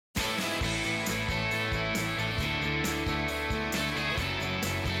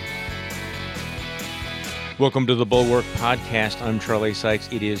Welcome to the Bulwark Podcast. I'm Charlie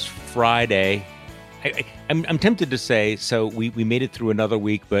Sykes. It is Friday. I'm tempted to say, so we made it through another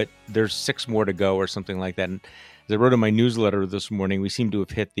week, but there's 6 more to go or something like that. And as I wrote in my newsletter this morning, we seem to have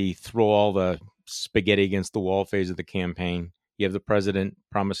hit the throw all the spaghetti against the wall phase of the campaign. You have the president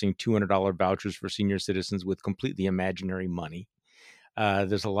promising $200 vouchers for senior citizens with completely imaginary money.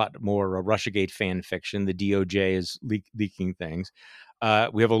 There's a lot more Russiagate fan fiction. The DOJ is leaking things.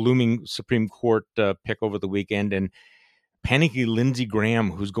 We have a looming Supreme Court pick over the weekend, and panicky Lindsey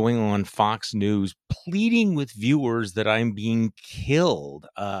Graham, who's going on Fox News, pleading with viewers that I'm being killed.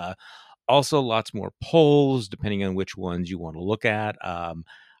 Also, lots more polls, depending on which ones you want to look at.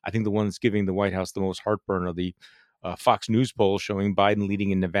 I think the one that's giving the White House the most heartburn are the Fox News polls showing Biden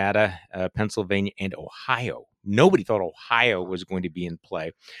leading in Nevada, Pennsylvania, and Ohio. Nobody thought Ohio was going to be in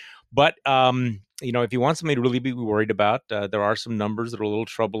play. But, if you want something to really be worried about, there are some numbers that are a little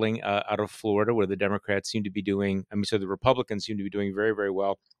troubling out of Florida, where the Democrats seem to be doing, the Republicans seem to be doing very, very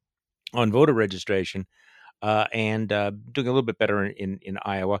well on voter registration and doing a little bit better in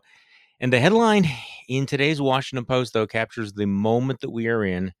Iowa. And the headline in today's Washington Post, though, captures the moment that we are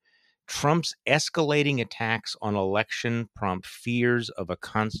in. Trump's escalating attacks on election prompt fears of a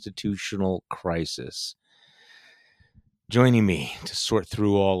constitutional crisis. Joining me to sort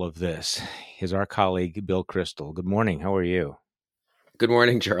through all of this is our colleague, Bill Kristol. Good morning. How are you? Good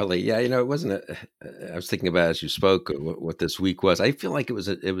morning, Charlie. Yeah, it wasn't I was thinking about as you spoke what this week was. I feel like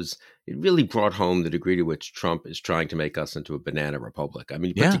it really brought home the degree to which Trump is trying to make us into a banana republic. I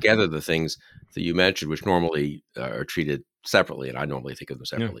mean, you put together the things that you mentioned, which normally are treated separately, and I normally think of them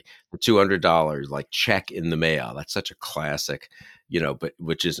separately. The $200 like check in the mail. That's such a classic, but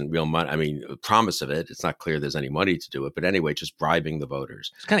which isn't real money. I mean, the promise of it, it's not clear there's any money to do it. But anyway, just bribing the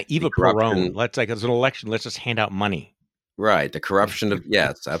voters. It's kind of Eva Peron. It's an election. Let's just hand out money. Right. The corruption of,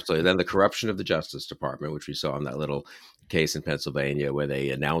 yes, absolutely. Then the corruption of the Justice Department, which we saw in that little case in Pennsylvania where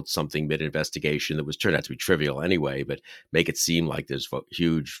they announced something mid-investigation that was turned out to be trivial anyway, but make it seem like there's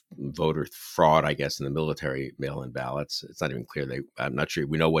huge voter fraud, I guess, in the military mail-in ballots. It's not even clear. I'm not sure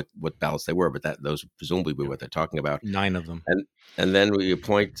we know what ballots they were, but those presumably were what they're talking about. 9 of them. And then we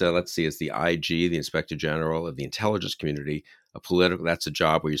appoint, let's see, it's the IG, the Inspector General of the intelligence community, that's a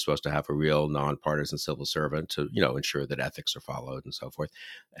job where you're supposed to have a real nonpartisan civil servant to, ensure that ethics are followed and so forth.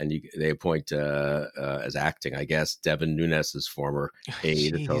 And they appoint as acting, I guess, Devin Nunes's former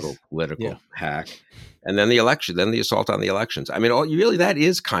aide, a total political hack. And then the election, then the assault on the elections. I mean, that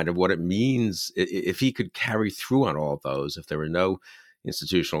is kind of what it means if he could carry through on all of those, if there were no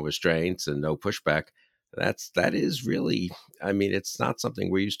institutional restraints and no pushback. That is really, I mean, it's not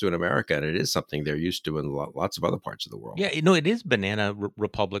something we're used to in America, and it is something they're used to in lots of other parts of the world. Yeah, it is banana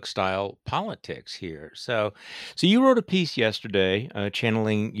republic style politics here. So you wrote a piece yesterday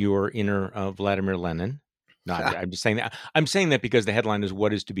channeling your inner Vladimir Lenin. No, I'm just saying that. I'm saying that because the headline is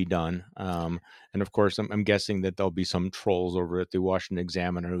 "What is to be done," and of course, I'm guessing that there'll be some trolls over at the Washington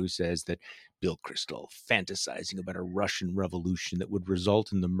Examiner who says that Bill Kristol fantasizing about a Russian revolution that would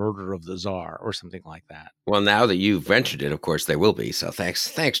result in the murder of the Tsar or something like that. Well, now that you've ventured it, of course there will be. So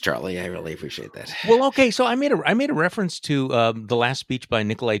thanks, Charlie. I really appreciate that. Well, okay. So I made a reference to the last speech by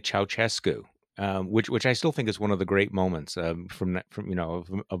Nicolae Ceausescu. Which I still think is one of the great moments from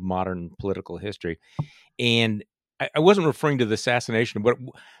of modern political history, and I wasn't referring to the assassination, but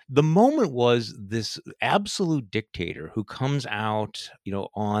the moment was this absolute dictator who comes out,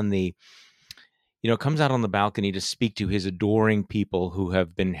 on the balcony to speak to his adoring people who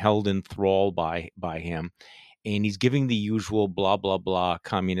have been held in thrall by him, and he's giving the usual blah blah blah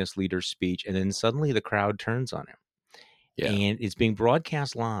communist leader speech, and then suddenly the crowd turns on him. Yeah. And it's being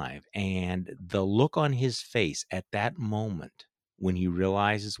broadcast live, and the look on his face at that moment when he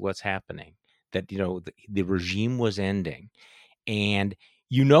realizes what's happening, that the regime was ending, and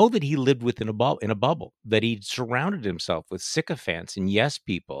that he lived within in a bubble, that he surrounded himself with sycophants and yes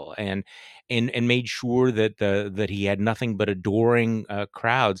people, and made sure that he had nothing but adoring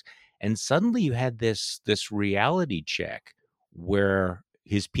crowds, and suddenly you had this reality check where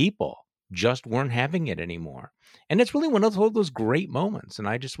his people just weren't having it anymore. And it's really one of those great moments. And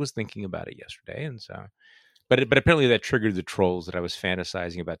I just was thinking about it yesterday. And so, but apparently that triggered the trolls that I was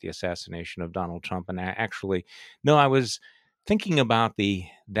fantasizing about the assassination of Donald Trump. And I was thinking about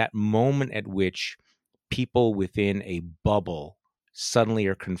that moment at which people within a bubble suddenly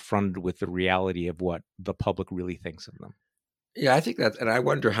are confronted with the reality of what the public really thinks of them. Yeah, I think that, and I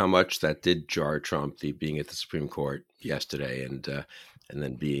wonder how much that did jar Trump, the being at the Supreme Court yesterday, and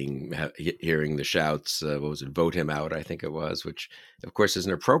then hearing the shouts. What was it? Vote him out, I think it was, which of course is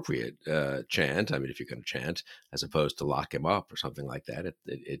an appropriate chant. I mean, if you're going to chant, as opposed to lock him up or something like that,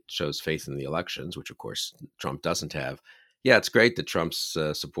 it shows faith in the elections, which of course Trump doesn't have. Yeah, it's great that Trump's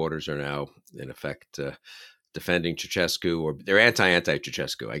supporters are now, in effect, defending Ceausescu, or they're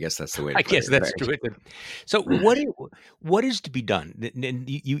anti-Ceausescu. I guess that's the way to I put guess it, that's true. right? So what is to be done? And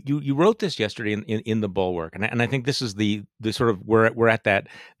you wrote this yesterday in the Bulwark, and I think this is the sort of we're at that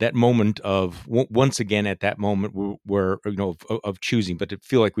moment of once again at that moment where of choosing. But to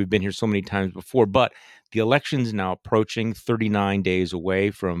feel like we've been here so many times before. But the election's now approaching, 39 days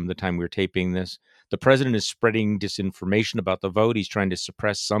away from the time we're taping this. The president is spreading disinformation about the vote. He's trying to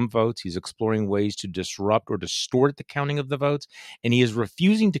suppress some votes. He's exploring ways to disrupt or distort the counting of the votes, and he is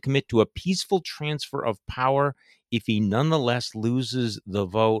refusing to commit to a peaceful transfer of power if he nonetheless loses the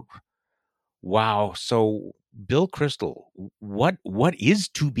vote. Wow. So, Bill Kristol, what is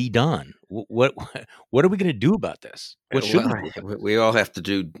to be done? What are we going to do about this? What should Well, we do about this? we all have to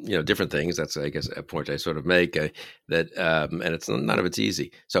do, different things. That's, I guess, a point I sort of make, that, and it's none of it's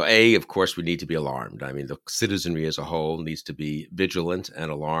easy. So, of course, we need to be alarmed. I mean, the citizenry as a whole needs to be vigilant and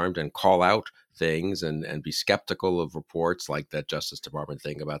alarmed and call out things, and be skeptical of reports like that Justice Department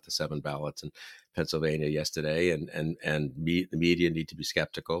thing about the 7 ballots in Pennsylvania yesterday, the media need to be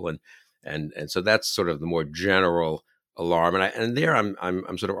skeptical, and so that's sort of the more general alarm. And there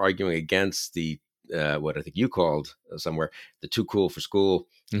I'm sort of arguing against the, what I think you called, somewhere, the too cool for school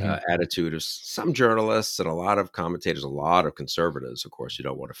Mhm. attitude of some journalists and a lot of commentators, a lot of conservatives. Of course, you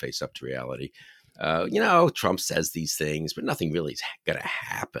don't want to face up to reality. Trump says these things, but nothing really is going to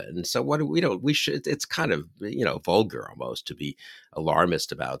happen. So what do we don't? We should. It's kind of, vulgar almost to be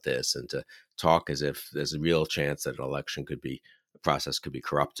alarmist about this and to talk as if there's a real chance that an election could be a process could be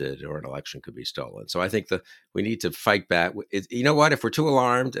corrupted or an election could be stolen. So I think we need to fight back. You know what? If we're too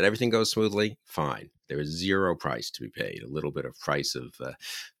alarmed and everything goes smoothly, fine. There is zero price to be paid. A little bit of price of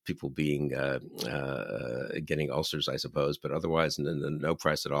people being getting ulcers, I suppose, but otherwise, no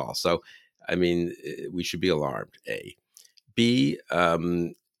price at all. So, I mean, we should be alarmed. A, B,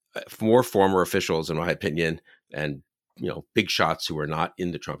 more former officials, in my opinion, and big shots who are not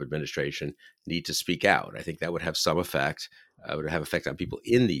in the Trump administration need to speak out. I think that would have some effect. Would have effect on people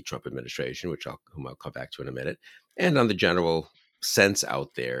in the Trump administration, whom I'll come back to in a minute, and on the general sense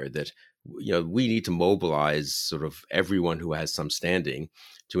out there that we need to mobilize sort of everyone who has some standing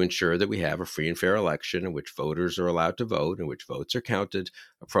to ensure that we have a free and fair election in which voters are allowed to vote, in which votes are counted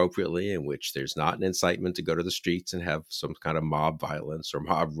appropriately, in which there's not an incitement to go to the streets and have some kind of mob violence or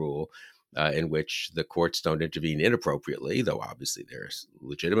mob rule, in which the courts don't intervene inappropriately, though obviously there's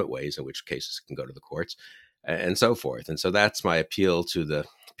legitimate ways in which cases can go to the courts, and so forth. And so that's my appeal to the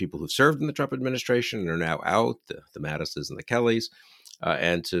people who've served in the Trump administration and are now out, the Mattises and the Kellys,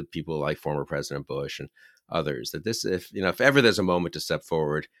 and to people like former President Bush and others, that if ever there's a moment to step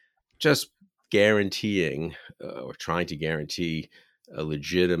forward, just guaranteeing, or trying to guarantee a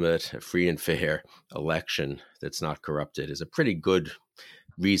legitimate, a free and fair election that's not corrupted is a pretty good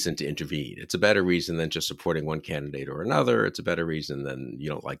reason to intervene. It's a better reason than just supporting one candidate or another. It's a better reason than you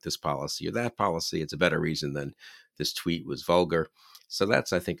don't like this policy or that policy. It's a better reason than this tweet was vulgar. So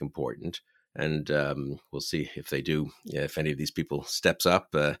that's, I think, important. And we'll see if they do, if any of these people steps up.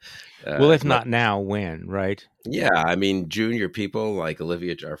 Well, if Much, not now, when, right? yeah, I mean, junior people like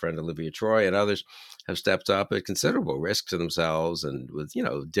our friend Olivia Troy, and others have stepped up at considerable risk to themselves and with,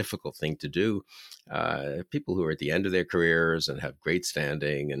 difficult thing to do. People who are at the end of their careers and have great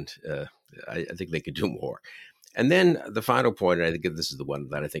standing, and I think they could do more. And then the final point, and I think this is the one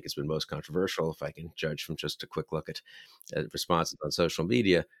that I think has been most controversial, if I can judge from just a quick look at responses on social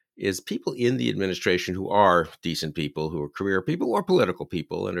media, is people in the administration who are decent people, who are career people or political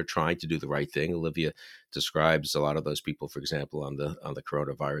people, and are trying to do the right thing. Olivia describes a lot of those people, for example, on the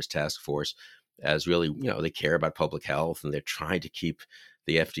coronavirus task force, as really, they care about public health and they're trying to keep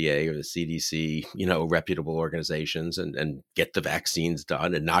the FDA or the CDC, reputable organizations, and get the vaccines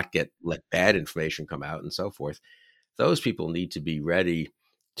done and not let bad information come out and so forth. Those people need to be ready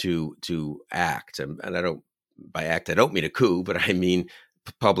to act. And I don't, by act, I don't mean a coup, but I mean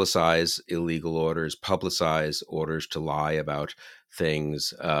publicize illegal orders, publicize orders to lie about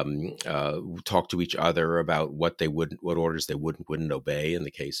things, talk to each other about what orders they wouldn't obey in the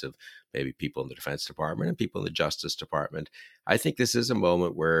case of maybe people in the Defense Department and people in the Justice Department. I think this is a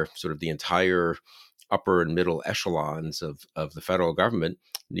moment where sort of the entire upper and middle echelons of the federal government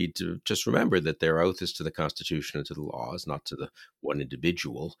need to just remember that their oath is to the Constitution and to the laws, not to the one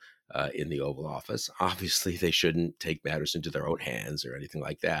individual in the Oval Office. Obviously, they shouldn't take matters into their own hands or anything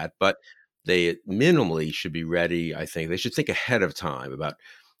like that, but they minimally should be ready. I think they should think ahead of time about,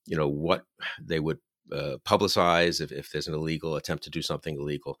 what they would publicize if there's an illegal attempt to do something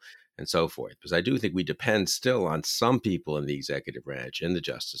illegal and so forth. Because I do think we depend still on some people in the executive branch, in the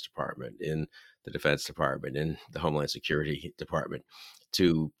Justice Department, in the Defense Department, in the Homeland Security Department,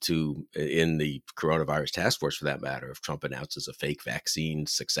 to in the coronavirus task force, for that matter, if Trump announces a fake vaccine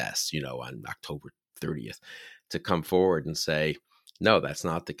success, on October 30th, to come forward and say, no, that's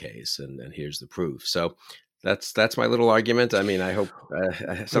not the case, and here's the proof. So that's my little argument. I mean, I hope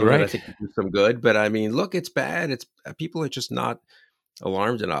some of it I Right. think will do some good, but I mean, look, it's bad. It's people are just not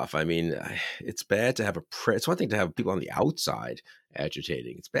alarmed enough. I mean, it's bad to have it's one thing to have people on the outside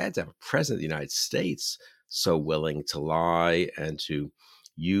agitating. It's bad to have a president of the United States so willing to lie and to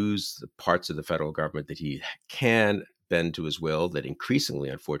use the parts of the federal government that he can bend to his will, that increasingly,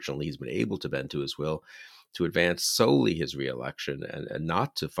 unfortunately, he's been able to bend to his will, to advance solely his reelection and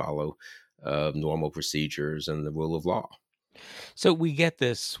not to follow normal procedures and the rule of law. So we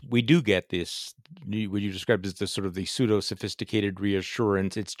do get this, what you described as the sort of the pseudo-sophisticated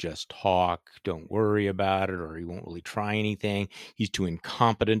reassurance. It's just talk. Don't worry about it, or he won't really try anything. He's too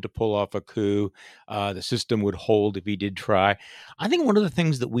incompetent to pull off a coup. The system would hold if he did try. I think one of the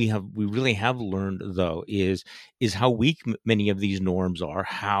things that we really have learned, though, is how weak many of these norms are,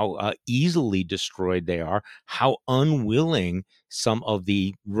 how easily destroyed they are, how unwilling some of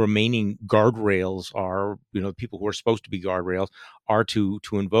the remaining guardrails are, people who are supposed to be guardrails are to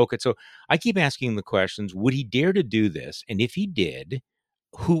invoke it. So I keep asking the questions, would he dare to do this? And if he did,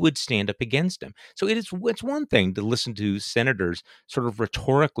 who would stand up against him? So it's one thing to listen to senators sort of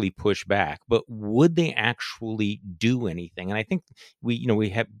rhetorically push back, but would they actually do anything? And I think we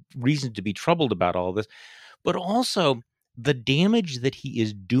have reason to be troubled about all this, but also the damage that he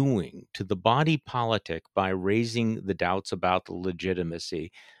is doing to the body politic by raising the doubts about the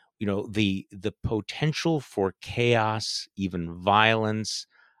legitimacy, the potential for chaos, even violence,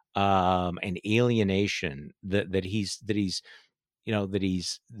 and alienation that he's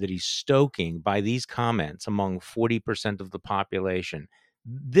stoking by these comments among 40% of the population.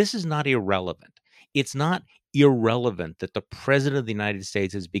 This is not irrelevant. It's not irrelevant that the president of the United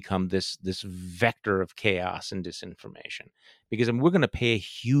States has become this vector of chaos and disinformation, because we're going to pay a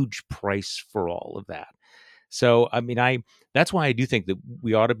huge price for all of that. So, I mean, that's why I do think that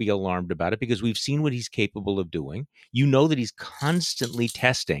we ought to be alarmed about it, because we've seen what he's capable of doing. That he's constantly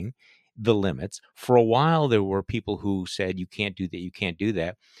testing the limits. For a while, there were people who said, you can't do that, you can't do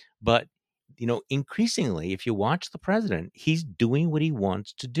that. But, increasingly, if you watch the president, he's doing what he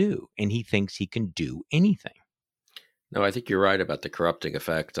wants to do, and he thinks he can do anything. No, I think you're right about the corrupting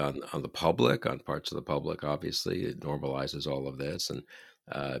effect on the public, on parts of the public. Obviously, it normalizes all of this, and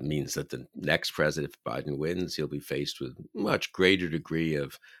means that the next president, if Biden wins, he'll be faced with much greater degree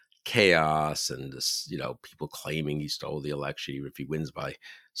of chaos and this, people claiming he stole the election, even if he wins by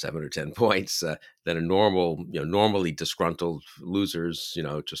 7 or 10 points, than a normally disgruntled losers,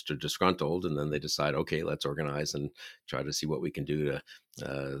 just are disgruntled, and then they decide, okay, let's organize and try to see what we can do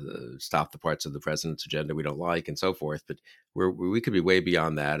to stop the parts of the president's agenda we don't like, and so forth. But we could be way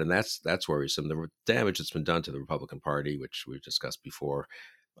beyond that, and that's worrisome. The damage that's been done to the Republican Party, which we've discussed before,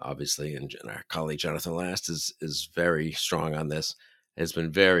 obviously, and our colleague Jonathan Last is very strong on this, has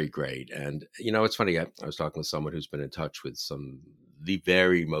been very great. And it's funny. I was talking with someone who's been in touch with the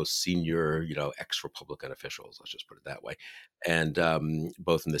very most senior, ex-Republican officials. Let's just put it that way, and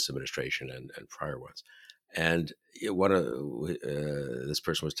both in this administration and prior ones. And one of this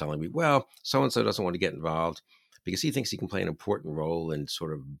person was telling me, well, so and so doesn't want to get involved because he thinks he can play an important role in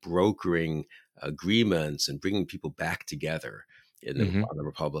sort of brokering agreements and bringing people back together Hmm. on the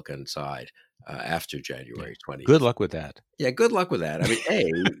Republican side after Yeah. January Good 20th. luck with that. Yeah, good luck with that. I mean,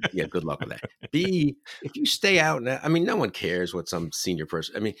 A, yeah, good luck with that. B, if you stay out now, I mean, no one cares what some senior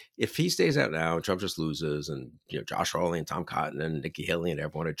person. I mean, if he stays out now and Trump just loses, and Josh Hawley and Tom Cotton and Nikki Haley and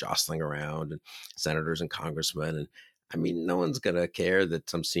everyone are jostling around, and senators and congressmen, and I mean, no one's gonna care that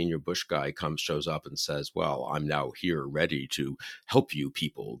some senior Bush guy shows up and says, "Well, I'm now here, ready to help you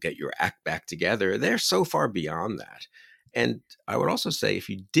people get your act back together." They're so far beyond that. And I would also say, if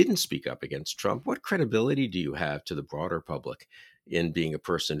you didn't speak up against Trump, what credibility do you have to the broader public in being a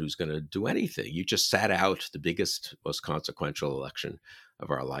person who's going to do anything? You just sat out the biggest, most consequential election of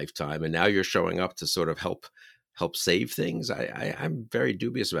our lifetime, and now you're showing up to sort of help save things. I'm very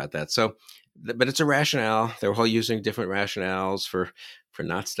dubious about that. So, but it's a rationale. They're all using different rationales for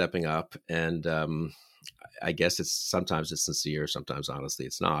not stepping up, and I guess sometimes it's sincere, sometimes honestly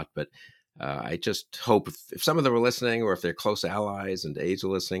it's not. But I just hope if some of them are listening, or if they're close allies and aides are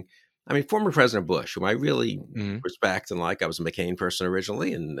listening. I mean, former President Bush, whom I really Mhm. respect and like. I was a McCain person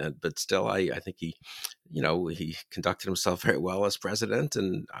originally, but still, I think he conducted himself very well as president,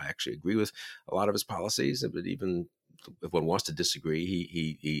 and I actually agree with a lot of his policies. But even if one wants to disagree,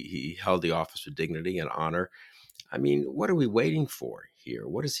 he held the office with dignity and honor. I mean, what are we waiting for here?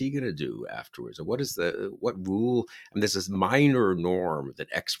 What is he going to do afterwards? Or what rule? I mean, there's this minor norm that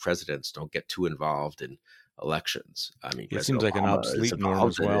ex presidents don't get too involved in elections. I mean, It seems President like an Obama is obsolete norm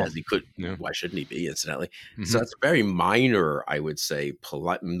involved as in it well. as he could. Yeah. Why shouldn't he be? Incidentally, so Mhm. that's a very minor, I would say,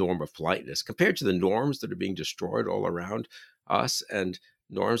 polite norm of politeness compared to the norms that are being destroyed all around us, and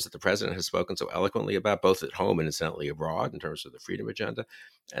norms that the president has spoken so eloquently about, both at home and incidentally abroad, in terms of the freedom agenda.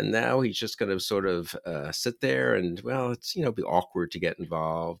 And now he's just going to sort of sit there and, well, it's, be awkward to get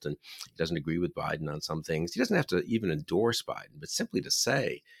involved. And he doesn't agree with Biden on some things. He doesn't have to even endorse Biden, but simply to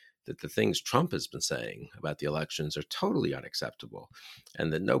say that the things Trump has been saying about the elections are totally unacceptable,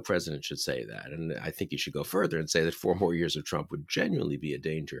 and that no president should say that. And I think he should go further and say that 4 more years of Trump would genuinely be a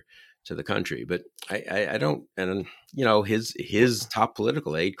danger to the country. But I don't, and his top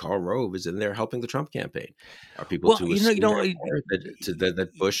political aide, Karl Rove, is in there helping the Trump campaign. Are people Well, to assume, therefore,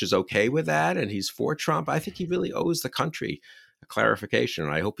 that Bush is okay with that and he's for Trump? I think he really owes the country a clarification.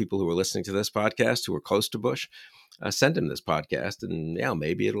 And I hope people who are listening to this podcast, who are close to Bush, send him this podcast, and yeah,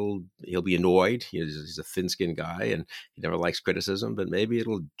 maybe he'll be annoyed. He's a thin-skinned guy, and he never likes criticism, but maybe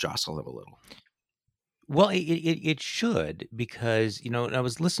it'll jostle him a little. well, it should, because I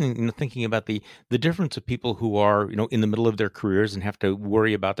was listening, thinking about the difference of people who are in the middle of their careers and have to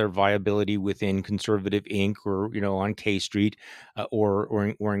worry about their viability within conservative Inc. or on K Street,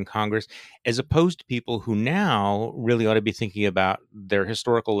 or in Congress, as opposed to people who now really ought to be thinking about their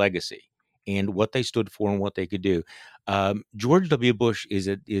historical legacy and what they stood for and what they could do. George W. Bush is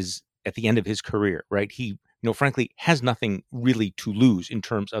at the end of his career, right? He frankly has nothing really to lose in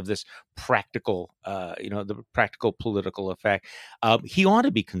terms of this practical, the practical political effect. He ought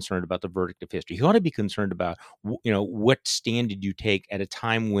to be concerned about the verdict of history. He ought to be concerned about, what stand did you take at a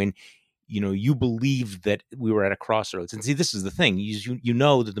time when, you believed that we were at a crossroads. And see, this is the thing: you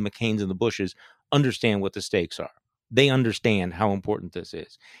know that the McCains and the Bushes understand what the stakes are. They understand how important this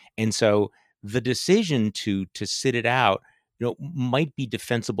is, and so the decision to sit it out, might be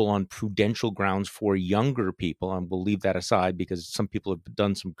defensible on prudential grounds for younger people, and we'll leave that aside because some people have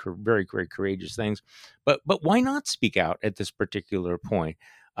done some very, very courageous things. But why not speak out at this particular point?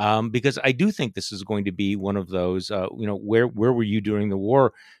 Because I do think this is going to be one of those, where were you during the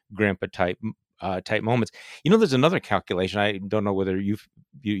war, Grandpa type moments. There's another calculation. I don't know whether you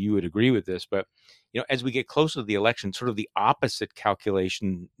would agree with this, but as we get closer to the election, sort of the opposite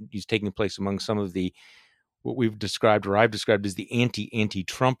calculation is taking place among some of the what we've described, or I've described, as the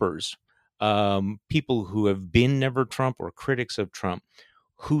anti-Trumpers, people who have been never Trump or critics of Trump,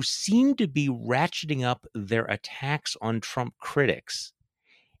 who seem to be ratcheting up their attacks on Trump critics.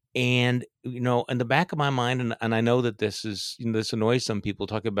 And in the back of my mind, and I know that this annoys some people,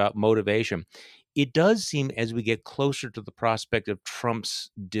 talking about motivation. It does seem, as we get closer to the prospect of Trump's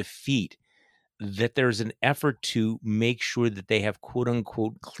defeat, that there's an effort to make sure that they have quote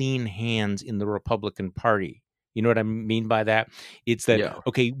unquote clean hands in the Republican Party. You know what I mean by that? It's that, Yeah.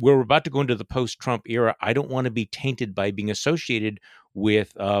 okay, we're about to go into the post Trump era. I don't want to be tainted by being associated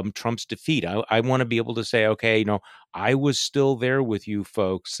with Trump's defeat. I want to be able to say, okay, I was still there with you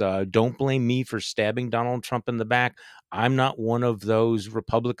folks. Don't blame me for stabbing Donald Trump in the back. I'm not one of those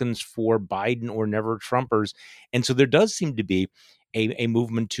Republicans for Biden or never Trumpers. And so there does seem to be a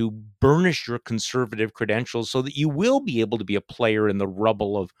movement to burnish your conservative credentials so that you will be able to be a player in the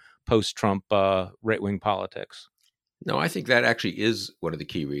rubble of post-Trump right-wing politics. No, I think that actually is one of the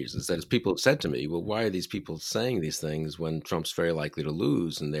key reasons. That is, people have said to me, well, why are these people saying these things when Trump's very likely to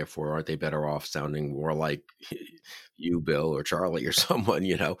lose? And therefore, aren't they better off sounding more like you, Bill, or Charlie, or someone,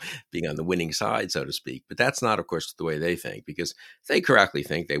 being on the winning side, so to speak? But that's not, of course, the way they think, because if they correctly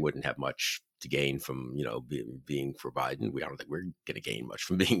think, they wouldn't have much to gain from, being for Biden. I don't think we're going to gain much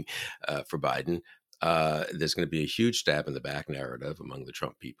from being for Biden. There's going to be a huge stab in the back narrative among the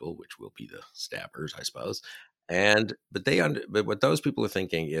Trump people, which will be the stabbers, I suppose. But what those people are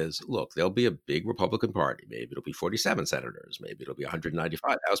thinking is, look, there'll be a big Republican Party. Maybe it'll be 47 senators. Maybe it'll be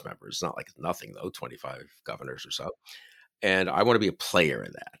 195 House members. It's not like it's nothing, though, 25 governors or so. And I want to be a player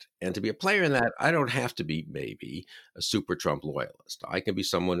in that. And to be a player in that, I don't have to be maybe a super Trump loyalist. I can be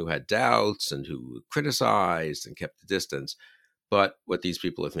someone who had doubts and who criticized and kept the distance. But what these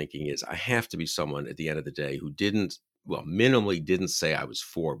people are thinking is, I have to be someone at the end of the day who minimally didn't say I was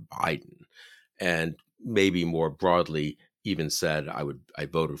for Biden. And maybe more broadly even said I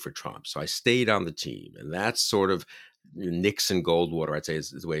voted for Trump. So I stayed on the team. And that's sort of Nixon Goldwater, I'd say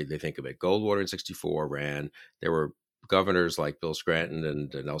is the way they think of it. Goldwater in 64 ran. There were governors like Bill Scranton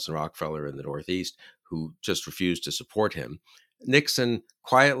and Nelson Rockefeller in the Northeast who just refused to support him. Nixon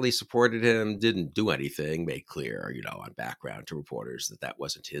quietly supported him, didn't do anything, made clear, on background to reporters that that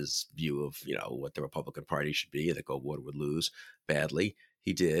wasn't his view of, what the Republican Party should be, and that Goldwater would lose badly.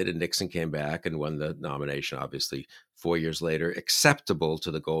 He did, and Nixon came back and won the nomination, obviously, 4 years later, acceptable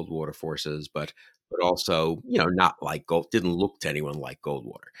to the Goldwater forces, but also, not like Gold, didn't look to anyone like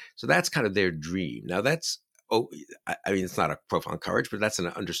Goldwater. So that's kind of their dream. Now that's, I mean, it's not a profound courage, but that's an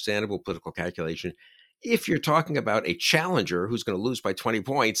understandable political calculation if you're talking about a challenger who's going to lose by 20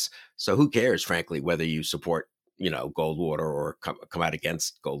 points. So who cares, frankly, whether you support, Goldwater or come out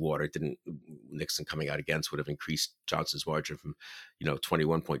against Goldwater? Didn't Nixon coming out against would have increased Johnson's margin from,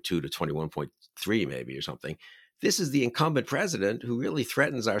 21.2 to 21.3 maybe or something. This is the incumbent president who really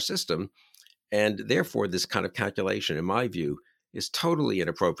threatens our system. And therefore, this kind of calculation, in my view, is totally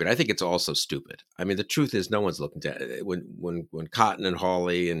inappropriate. I think it's also stupid. I mean, the truth is, no one's looking to when Cotton and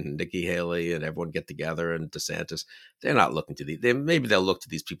Hawley and Nikki Haley and everyone get together and DeSantis, they're not looking to maybe they'll look to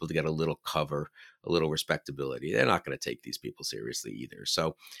these people to get a little cover, a little respectability. They're not going to take these people seriously either.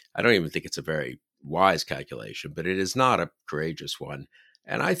 So I don't even think it's a very wise calculation, but it is not a courageous one.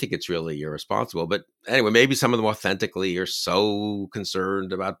 And I think it's really irresponsible. But anyway, maybe some of them authentically are so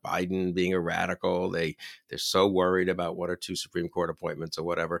concerned about Biden being a radical. They're so worried about one or two Supreme Court appointments or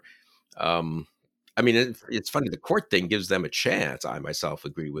whatever. I mean, it's funny. The court thing gives them a chance. I myself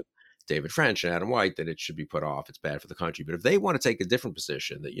agree with David French and Adam White that it should be put off. It's bad for the country. But if they want to take a different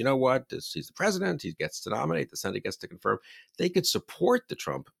position, that, he's the president, he gets to nominate, the Senate gets to confirm, they could support the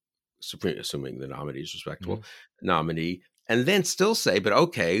Trump Supreme, assuming the nominee is respectable, nominee, and then still say, but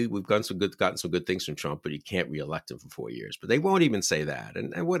okay, we've gotten some good things from Trump, but you can't reelect him for 4 years. But they won't even say that.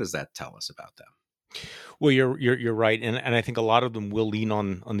 And what does that tell us about them? Well, you're right, and I think a lot of them will lean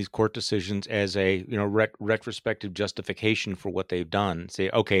on these court decisions as a retrospective justification for what they've done. Say,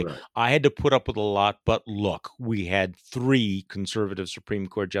 okay, Right. I had to put up with a lot, but look, we had 3 conservative Supreme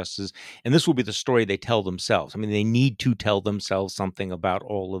Court justices, and this will be the story they tell themselves. I mean, they need to tell themselves something about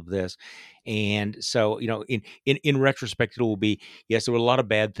all of this, and so in retrospect, it will be, yes, there were a lot of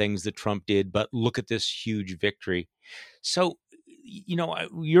bad things that Trump did, but look at this huge victory. So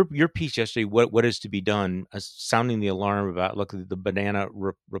your piece yesterday, what is to be done, sounding the alarm about, look, the banana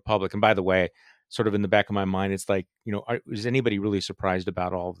republic. And by the way, sort of in the back of my mind, it's like, is anybody really surprised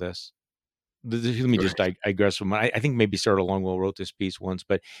about all of this? Let me just Right. digress from I think maybe Sarah Longwell wrote this piece once,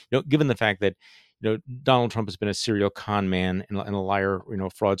 but given the fact that Donald Trump has been a serial con man and a liar,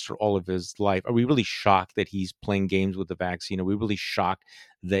 fraudster all of his life, are we really shocked that he's playing games with the vaccine? Are we really shocked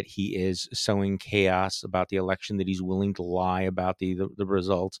that he is sowing chaos about the election, that he's willing to lie about the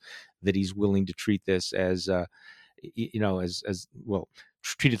results, that he's willing to treat this as as well,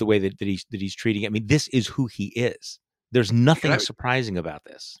 treat it the way that he's treating it? I mean, this is who he is. There's And nothing surprising about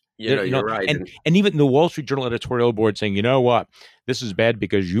this. There, you're right. and even the Wall Street Journal editorial board saying, you know what, this is bad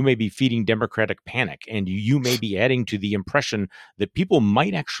because you may be feeding Democratic panic, and you may be adding to the impression that people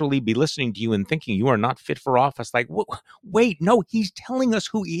might actually be listening to you and thinking you are not fit for office. Like, wait, no, he's telling us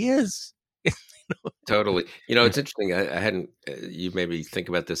who he is. Totally. It's interesting. I hadn't, you made me think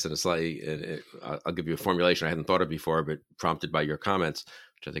about this in a slightly, I'll give you a formulation I hadn't thought of before, but prompted by your comments,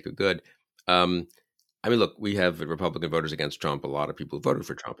 which I think are good. I mean, look, we have Republican voters against Trump. A lot of people who voted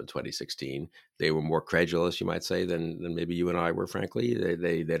for Trump in 2016. They were more credulous, you might say, than maybe you and I were. Frankly,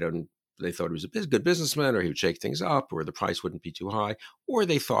 they thought he was a good businessman, or he would shake things up, or the price wouldn't be too high, or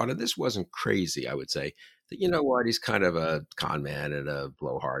they thought, and this wasn't crazy, I would say, that he's kind of a con man and a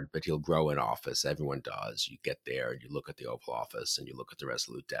blowhard, but he'll grow in office. Everyone does. You get there and you look at the Oval Office and you look at the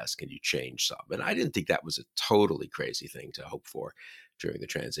Resolute desk and you change some. And I didn't think that was a totally crazy thing to hope for during the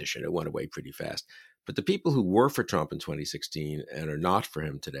transition. It went away pretty fast. But the people who were for Trump in 2016 and are not for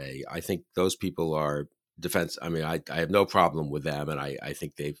him today, I think those people are defense. I mean, I have no problem with them, and I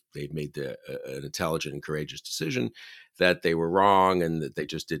think they've made an intelligent and courageous decision that they were wrong and that they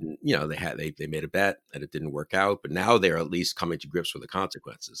just didn't. They made a bet and it didn't work out, but now they're at least coming to grips with the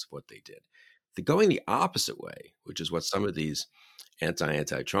consequences of what they did. They're going the opposite way, which is what some of these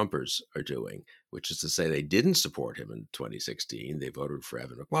anti-Trumpers are doing, which is to say they didn't support him in 2016. They voted for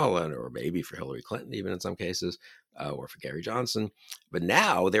Evan McMullin, or maybe for Hillary Clinton, even in some cases, or for Gary Johnson. But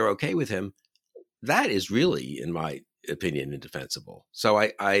now they're okay with him. That is really, in my opinion, indefensible. So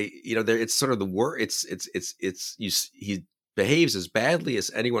it's sort of the word. He behaves as badly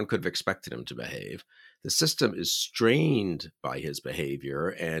as anyone could have expected him to behave. The system is strained by his behavior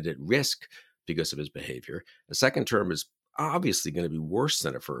and at risk because of his behavior. The second term is obviously going to be worse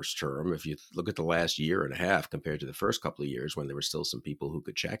than a first term. If you look at the last year and a half compared to the first couple of years when there were still some people who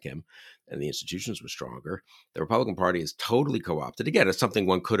could check him and the institutions were stronger, the Republican Party is totally co-opted. Again, it's something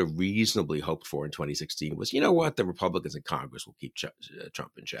one could have reasonably hoped for in 2016 was, you know what, the Republicans in Congress will keep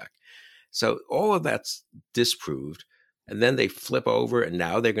Trump in check. So all of that's disproved. And then they flip over and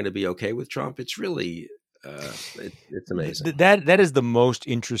now they're going to be okay with Trump. It's really, it's amazing. That is the most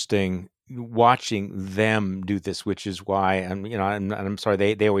interesting, watching them do this, which is why I'm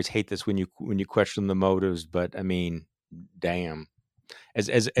sorry they always hate this when you question the motives, but I mean, damn,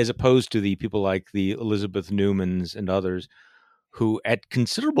 as opposed to the people like the Elizabeth Newmans and others who, at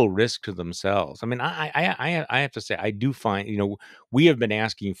considerable risk to themselves. I mean, I have to say, I do find, we have been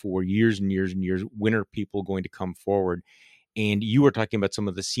asking for years and years and years, when are people going to come forward? And you were talking about some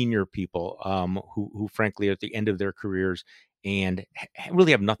of the senior people who frankly are at the end of their careers and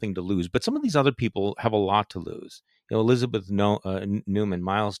really have nothing to lose. But some of these other people have a lot to lose. Elizabeth Newman,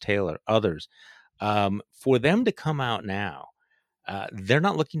 Miles Taylor, others. For them to come out now, they're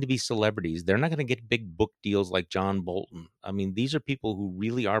not looking to be celebrities. They're not going to get big book deals like John Bolton. I mean, these are people who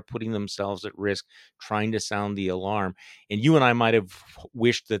really are putting themselves at risk, trying to sound the alarm. And you and I might have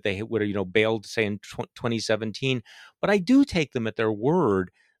wished that they would have, bailed, say, in 2017. But I do take them at their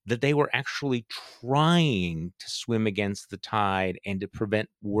word that they were actually trying to swim against the tide and to prevent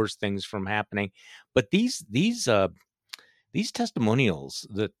worse things from happening. But these testimonials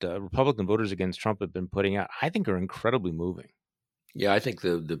that Republican voters against Trump have been putting out, I think, are incredibly moving. Yeah, I think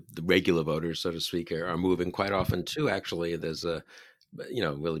the regular voters, so to speak, are moving quite often too. Actually, there's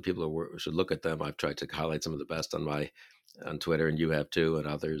really people should look at them. I've tried to highlight some of the best on Twitter, and you have too, and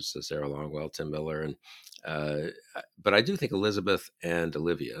others, Sarah Longwell, Tim Miller, and but I do think Elizabeth and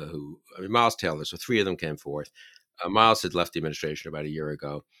Olivia, Miles Taylor, so three of them came forth. Miles had left the administration about a year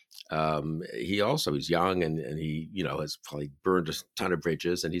ago. He's young and he has probably burned a ton of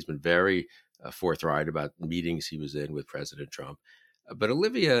bridges, and he's been very forthright about meetings he was in with President Trump. But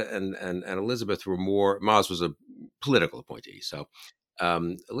Olivia and Elizabeth were more. Miles was a political appointee, so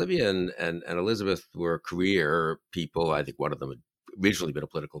Olivia and Elizabeth were career people. I think one of them had originally been a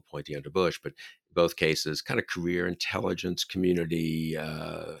political appointee under Bush, but in both cases, kind of career intelligence community,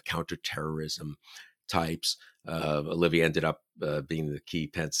 counterterrorism types. Olivia ended up being the key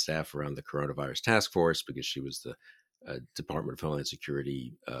Pence staffer on the coronavirus task force because she was the Department of Homeland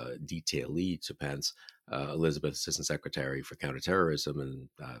Security detailee to Pence. Elizabeth, Assistant Secretary for Counterterrorism and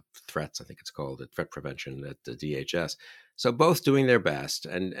Threats, I think it's called, threat prevention at the DHS. So both doing their best,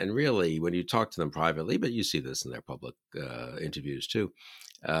 and really, when you talk to them privately, but you see this in their public interviews too.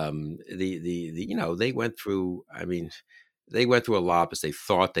 They went through. I mean, they went through a lot because they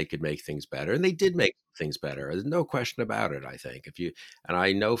thought they could make things better, and they did make things better. There's no question about it. I think and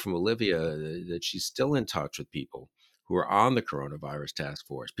I know from Olivia that she's still in touch with people who are on the coronavirus task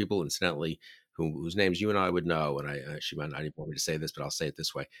force. People, incidentally, whose names you and I would know, and she might not even want me to say this, but I'll say it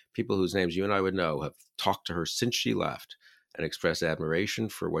this way: people whose names you and I would know have talked to her since she left and expressed admiration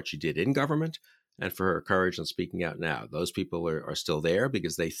for what she did in government and for her courage in speaking out now. Those people are still there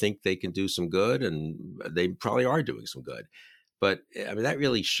because they think they can do some good, and they probably are doing some good. But I mean, that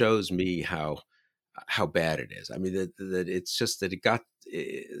really shows me how bad it is. I mean, that it's just that it got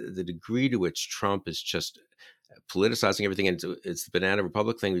the degree to which Trump is just politicizing everything into it's the banana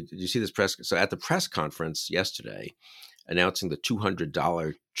republic thing. Did you see this press? So at the press conference yesterday, announcing the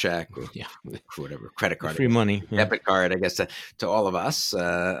 $200 check or whatever credit card, free money, debit card, I guess to all of us.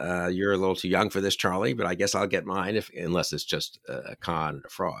 You're a little too young for this, Charlie, but I guess I'll get mine unless it's just a con and a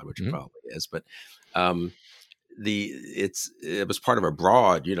fraud, which it probably is. But it was part of a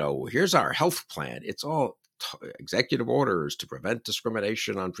broad, here's our health plan. It's all executive orders to prevent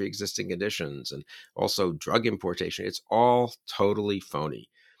discrimination on pre-existing conditions and also drug importation. It's all totally phony.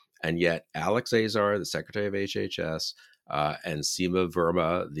 And yet Alex Azar, the secretary of HHS, and Seema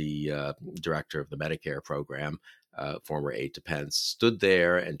Verma, the director of the Medicare program, former aide to Pence, stood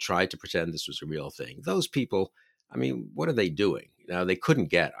there and tried to pretend this was a real thing. Those people, I mean, what are they doing? Now, they couldn't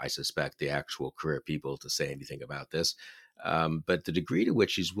get, I suspect, the actual career people to say anything about this. But the degree to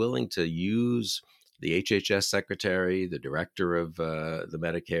which he's willing to use the HHS secretary, the director of the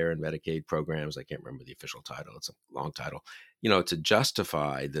Medicare and Medicaid programs, I can't remember the official title, it's a long title, to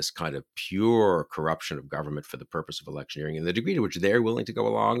justify this kind of pure corruption of government for the purpose of electioneering, and the degree to which they're willing to go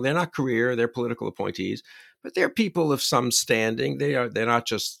along. They're not career, they're political appointees, but they're people of some standing. They're not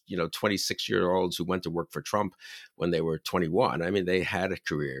just 26-year-olds who went to work for Trump when they were 21. I mean, they had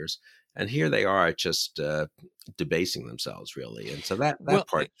careers. And here they are just debasing themselves, really. And so that Well,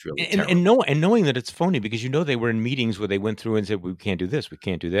 part's really and terrible. knowing that it's phony because they were in meetings where they went through and said, "We can't do this, we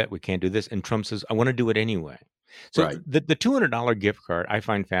can't do that, we can't do this," and Trump says, "I want to do it anyway." So Right. the $200 gift card I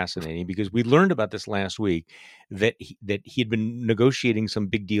find fascinating because we learned about this last week that he had been negotiating some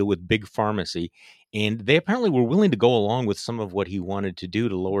big deal with Big Pharmacy, and they apparently were willing to go along with some of what he wanted to do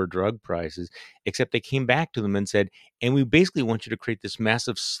to lower drug prices, except they came back to them and said, "And we basically want you to create this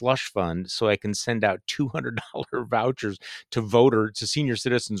massive slush fund so I can send out $200 vouchers to senior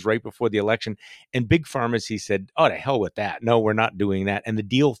citizens right before the election." And Big Pharmacy said, "Oh, to hell with that. No, we're not doing that." And the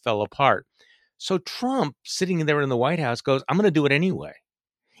deal fell apart. So Trump, sitting there in the White House, goes, "I'm going to do it anyway."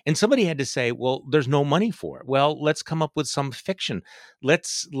 And somebody had to say, "Well, there's no money for it." Well, let's come up with some fiction.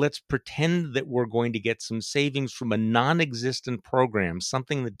 Let's pretend that we're going to get some savings from a non-existent program,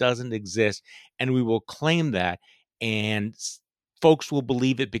 something that doesn't exist, and we will claim that, and folks will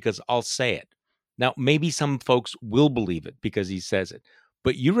believe it because I'll say it. Now, maybe some folks will believe it because he says it.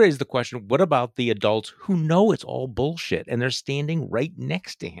 But you raise the question, what about the adults who know it's all bullshit and they're standing right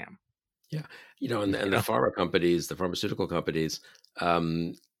next to him? Yeah, You and the know? pharma companies, the pharmaceutical companies,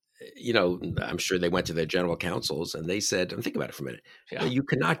 um, I'm sure they went to their general counsels and they said, and think about it for a minute. Yeah. You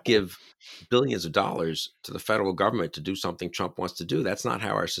cannot give billions of dollars to the federal government to do something Trump wants to do. That's not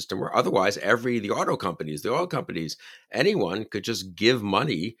how our system works. Otherwise, the auto companies, the oil companies, anyone could just give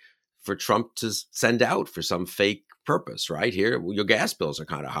money for Trump to send out for some fake purpose, right? Here, your gas bills are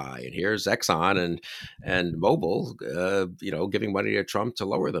kind of high, and here's Exxon and Mobil, giving money to Trump to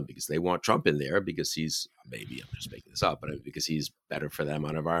lower them because they want Trump in there because he's, maybe I'm just making this up, but because he's better for them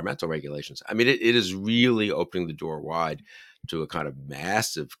on environmental regulations. I mean, it is really opening the door wide to a kind of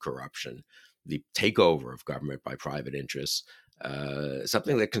massive corruption, the takeover of government by private interests.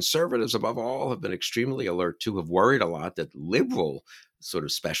 Something that conservatives, above all, have been extremely alert to, have worried a lot that liberal sort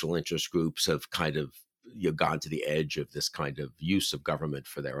of special interest groups have kind of gone to the edge of this kind of use of government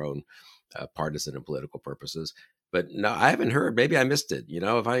for their own partisan and political purposes. But no, I haven't heard. Maybe I missed it.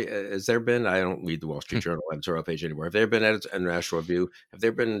 If has there been? I don't read the Wall Street Journal editorial page anymore. Have there been at National Review? Have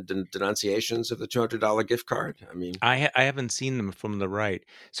there been denunciations of the $200 gift card? I mean, I haven't seen them from the right.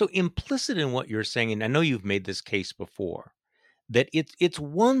 So implicit in what you're saying, and I know you've made this case before, that it's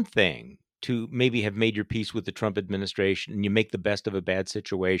one thing to maybe have made your peace with the Trump administration and you make the best of a bad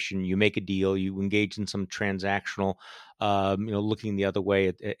situation, you make a deal, you engage in some transactional, looking the other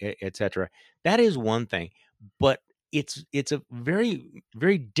way, et cetera. That is one thing, but it's a very,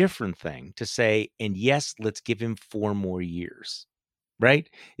 very different thing to say, and yes, let's give him 4 more years. Right?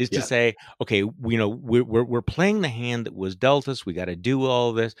 Is to yeah, say, okay, we're playing the hand that was dealt us. We got to do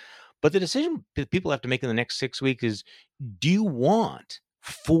all this, but the decision that people have to make in the next 6 weeks is: do you want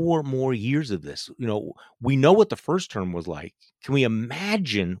 4 more years of this? We know what the first term was like. Can we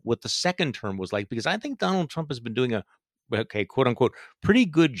imagine what the second term was like? Because I think Donald Trump has been doing quote unquote, pretty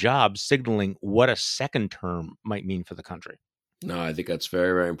good job signaling what a second term might mean for the country. no, I think that's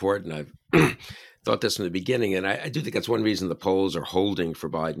very, very important. I've thought this from the beginning, and I do think that's one reason the polls are holding for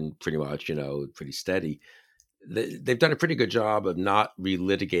Biden pretty much, pretty steady. They've done a pretty good job of not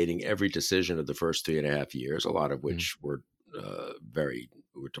relitigating every decision of the first 3.5 years, a lot of Mm. which were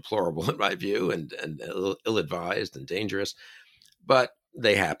deplorable in my view and ill advised and dangerous. But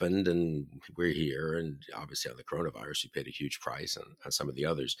they happened, and we're here. And obviously, on the coronavirus, we paid a huge price, and on some of the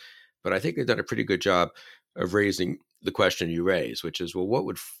others. But I think they've done a pretty good job of raising the question you raise, which is, well, what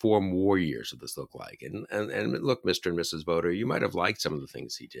would 4 more years of this look like? And look, Mr. and Mrs. Voter, you might have liked some of the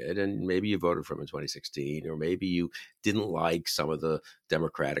things he did, and maybe you voted for him in 2016, or maybe you didn't like some of the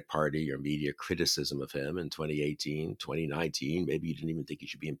Democratic Party or media criticism of him in 2018, 2019. Maybe you didn't even think he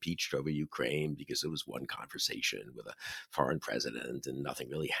should be impeached over Ukraine because it was one conversation with a foreign president and nothing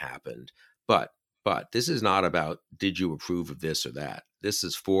really happened. But this is not about, did you approve of this or that? This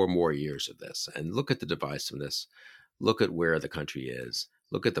is 4 more years of this. And look at the divisiveness. Look at where the country is.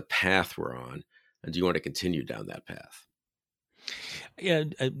 Look at the path we're on. And do you want to continue down that path? Yeah,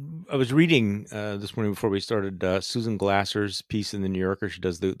 I was reading this morning before we started Susan Glasser's piece in the New Yorker. She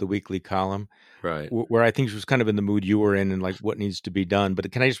does the weekly column, Right. where I think she was kind of in the mood you were in and like what needs to be done.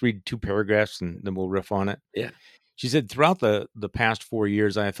 But can I just read 2 paragraphs and then we'll riff on it? Yeah. She said, throughout the past 4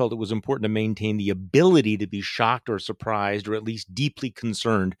 years, I felt it was important to maintain the ability to be shocked or surprised or at least deeply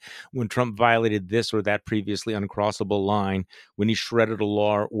concerned when Trump violated this or that previously uncrossable line, when he shredded a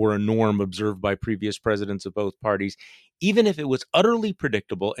law or a norm observed by previous presidents of both parties, even if it was utterly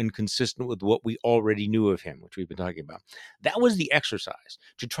predictable and consistent with what we already knew of him, which we've been talking about. That was the exercise,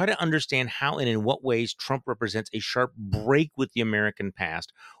 to try to understand how and in what ways Trump represents a sharp break with the American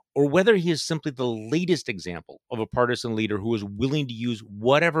past, or whether he is simply the latest example of a partisan leader who is willing to use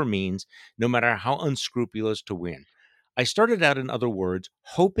whatever means, no matter how unscrupulous, to win. I started out, in other words,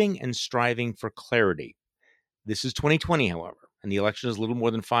 hoping and striving for clarity. This is 2020, however, and the election is a little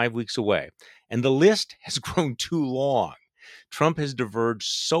more than 5 weeks away, and the list has grown too long. Trump has diverged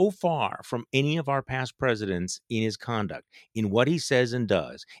so far from any of our past presidents in his conduct, in what he says and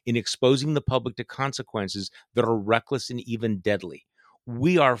does, in exposing the public to consequences that are reckless and even deadly.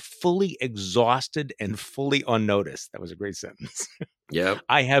 We are fully exhausted and fully unnoticed. That was a great sentence. Yep.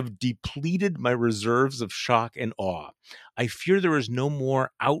 I have depleted my reserves of shock and awe. I fear there is no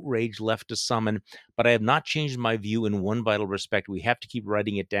more outrage left to summon, but I have not changed my view in one vital respect. We have to keep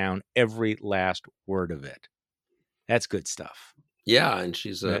writing it down, every last word of it. That's good stuff. Yeah, and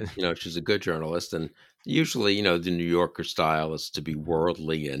she's a Uh, she's a good journalist, and usually, the New Yorker style is to be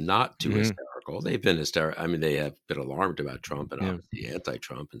worldly and not too mhm, hysterical. They've been hysterical. I mean, they have been alarmed about Trump and yeah. obviously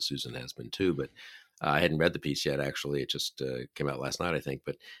anti-Trump, and Susan has been too. But I hadn't read the piece yet. Actually, it just came out last night, I think.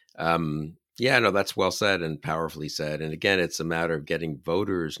 But yeah, no, that's well said and powerfully said. And again, it's a matter of getting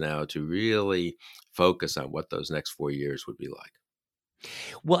voters now to really focus on what those next 4 years would be like.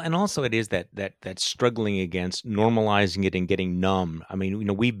 Well, and also it is that struggling against normalizing it and getting numb. I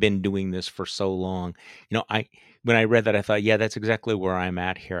mean, we've been doing this for so long. I when I read that, I thought, yeah, that's exactly where I'm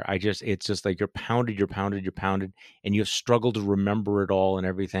at here. It's just like you're pounded, and you have struggled to remember it all and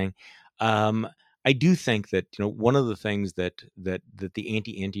everything. Um, I do think that one of the things that the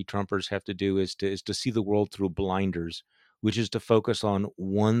anti-Trumpers have to do is to see the world through blinders, which is to focus on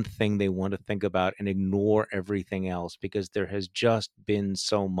one thing they want to think about and ignore everything else, because there has just been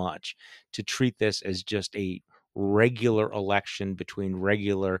so much. To treat this as just a regular election between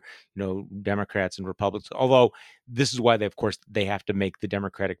regular, Democrats and Republicans. Although this is why of course, they have to make the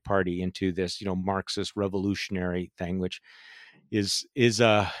Democratic Party into this, Marxist revolutionary thing, which is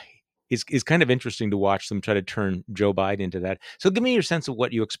kind of interesting to watch them try to turn Joe Biden into that. So give me your sense of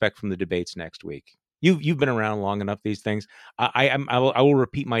what you expect from the debates next week. You've been around long enough. These things, I will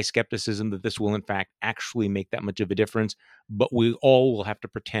repeat my skepticism that this will in fact actually make that much of a difference. But we all will have to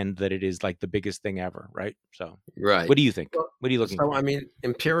pretend that it is like the biggest thing ever, right? So, what Right. do you think? Well, What are you looking so for? I mean,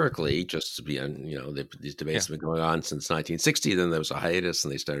 empirically, just to be on, these Yeah, debates have been going on since 1960. Then there was a hiatus,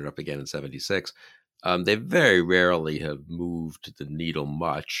 and they started up again in '76. They very rarely have moved the needle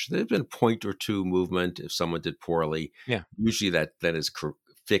much. There's been point or two movement if someone did poorly. yeah, Usually, that is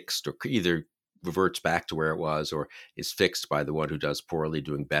fixed or either reverts back to where it was or is fixed by the one who does poorly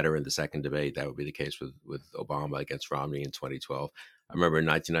doing better in the second debate. That would be the case with Obama against Romney in 2012. I remember in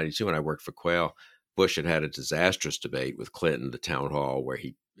 1992 when I worked for Quayle. Bush had a disastrous debate with Clinton, the town hall, where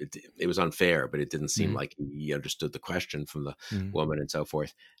it was unfair, but it didn't seem mhm, like he understood the question from the mhm. woman and so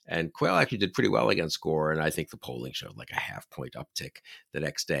forth. And Quayle actually did pretty well against Gore, and I think the polling showed like a half-point uptick the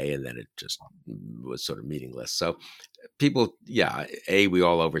next day, and then it just was sort of meaningless. So people, yeah, we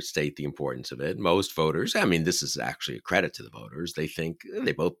all overstate the importance of it. Most voters, I mean, this is actually a credit to the voters. They think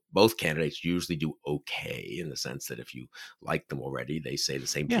they both candidates usually do okay in the sense that if you like them already, they say the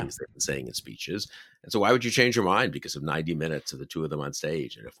same Yeah, things they've been saying in speeches. And so why would you change your mind because of 90 minutes of the two of them on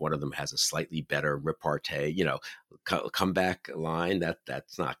stage? And if one of them has a slightly better repartee, comeback line,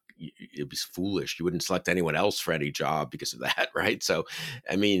 that's not, it'd be foolish. You wouldn't select anyone else for any job because of that, right? So,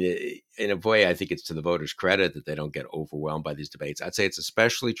 I mean, in a way, I think it's to the voters' credit that they don't get overwhelmed by these debates. I'd say it's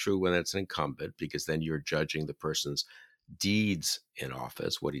especially true when it's an incumbent, because then you're judging the person's deeds in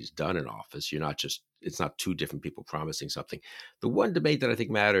office, what he's done in office. It's not two different people promising something. The one debate that I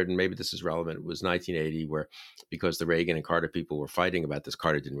think mattered, and maybe this is relevant, was 1980, where because the Reagan and Carter people were fighting about this,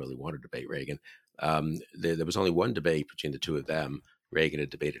 Carter didn't really want to debate Reagan. There was only one debate between the two of them. Reagan had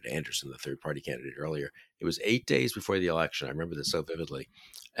debated Anderson, the third party candidate, earlier. It was 8 days before the election. I remember this so vividly.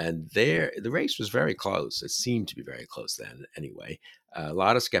 And the race was very close. It seemed to be very close then, anyway. A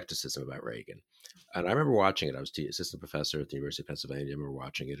lot of skepticism about Reagan. And I remember watching it. I was the assistant professor at the University of Pennsylvania. I remember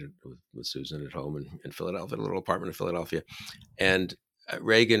watching it with Susan at home in Philadelphia, a little apartment in Philadelphia. And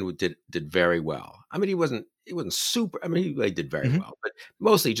Reagan did very well. I mean, he wasn't super. I mean, he did very mhm. well, but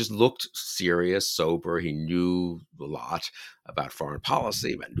mostly he just looked serious, sober. He knew a lot about foreign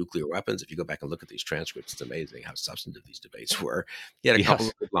policy, about nuclear weapons. If you go back and look at these transcripts, it's amazing how substantive these debates were. He had a couple Yes,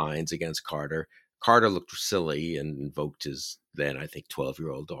 of good lines against Carter. Carter looked silly and invoked his then, I think,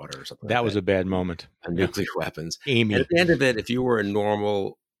 12-year-old daughter or something like that was that a bad moment. on Yeah, nuclear weapons. And at Amy. the end of it, if you were a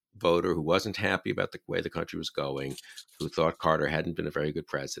normal voter who wasn't happy about the way the country was going, who thought Carter hadn't been a very good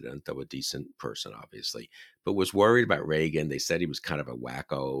president, though a decent person, obviously, but was worried about Reagan. They said he was kind of a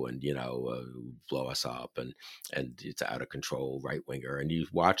wacko and, blow us up and it's out of control right winger. And you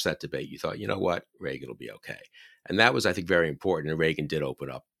watch that debate, you thought, you know what, Reagan will be okay. And that was, I think, very important. And Reagan did open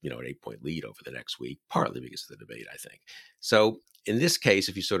up, an 8-point lead over the next week, partly because of the debate, I think. So in this case,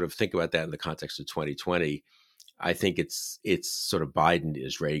 if you sort of think about that in the context of 2020, I think it's sort of Biden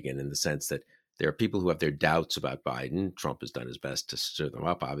is Reagan in the sense that there are people who have their doubts about Biden. Trump has done his best to stir them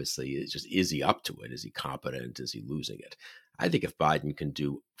up. Obviously, it's just, is he up to it? Is he competent? Is he losing it? I think if Biden can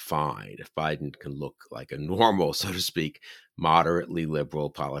do fine, if Biden can look like a normal, so to speak, moderately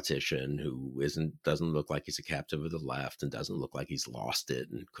liberal politician who doesn't look like he's a captive of the left and doesn't look like he's lost it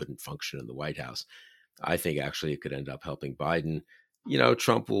and couldn't function in the White House, I think actually it could end up helping Biden.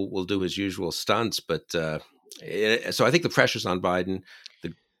 Trump will do his usual stunts, but so I think the pressure's on Biden.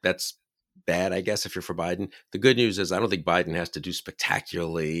 That's bad, I guess, if you're for Biden. The good news is I don't think Biden has to do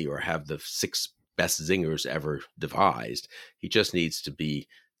spectacularly or have the 6 best zingers ever devised. He just needs to be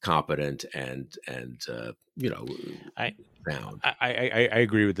competent and I, sound. I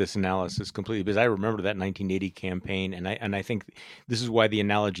agree with this analysis completely because I remember that 1980 campaign, and I think this is why the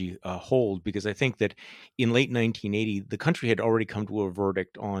analogy holds, because I think that in late 1980 the country had already come to a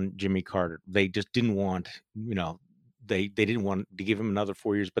verdict on Jimmy Carter. They just didn't want, they didn't want to give him another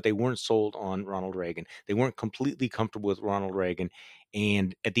 4 years, but they weren't sold on Ronald Reagan. They weren't completely comfortable with Ronald Reagan,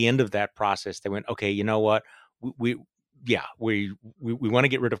 and at the end of that process, they went, okay, you know what, we yeah, we want to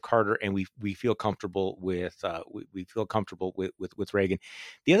get rid of Carter, and we feel comfortable with we feel comfortable with Reagan.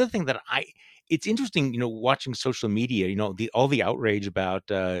 The other thing that it's interesting, watching social media, all the outrage about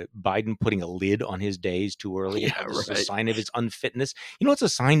Biden putting a lid on his days too early, and Yeah, how this is a right. sign of his unfitness. It's a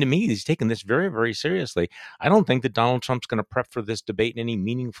sign to me he's taking this very, very seriously. I don't think that Donald Trump's going to prep for this debate in any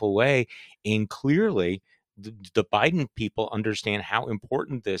meaningful way, and clearly the Biden people understand how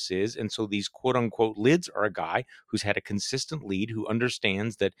important this is. And so these quote unquote lids are a guy who's had a consistent lead, who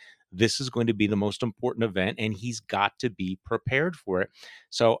understands that this is going to be the most important event and he's got to be prepared for it.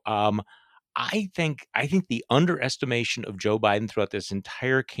 So, I think the underestimation of Joe Biden throughout this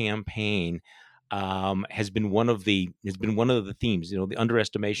entire campaign has been one of the themes. The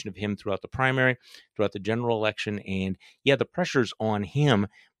underestimation of him throughout the primary, throughout the general election, and yeah, the pressure's on him,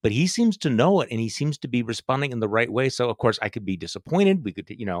 but he seems to know it, and he seems to be responding in the right way. So, of course, I could be disappointed. We could,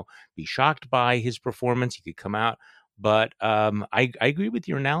 be shocked by his performance. He could come out, but I agree with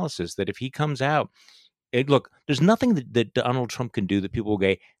your analysis that if he comes out, look, there's nothing that Donald Trump can do that people will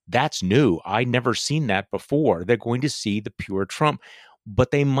go, that's new. I never seen that before. They're going to see the pure Trump, but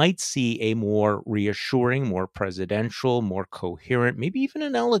they might see a more reassuring, more presidential, more coherent, maybe even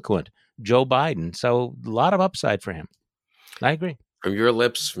an eloquent Joe Biden. So a lot of upside for him. I agree. From your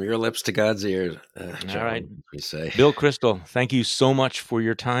lips to God's ears, All right. John, we say. Bill Kristol, thank you so much for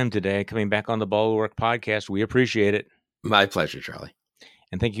your time today, coming back on the Bulwark podcast. We appreciate it. My pleasure, Charlie.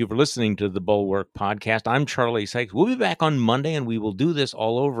 And thank you for listening to the Bulwark Podcast. I'm Charlie Sykes. We'll be back on Monday, and we will do this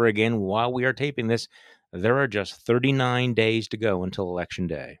all over again while we are taping this. There are just 39 days to go until Election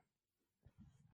Day.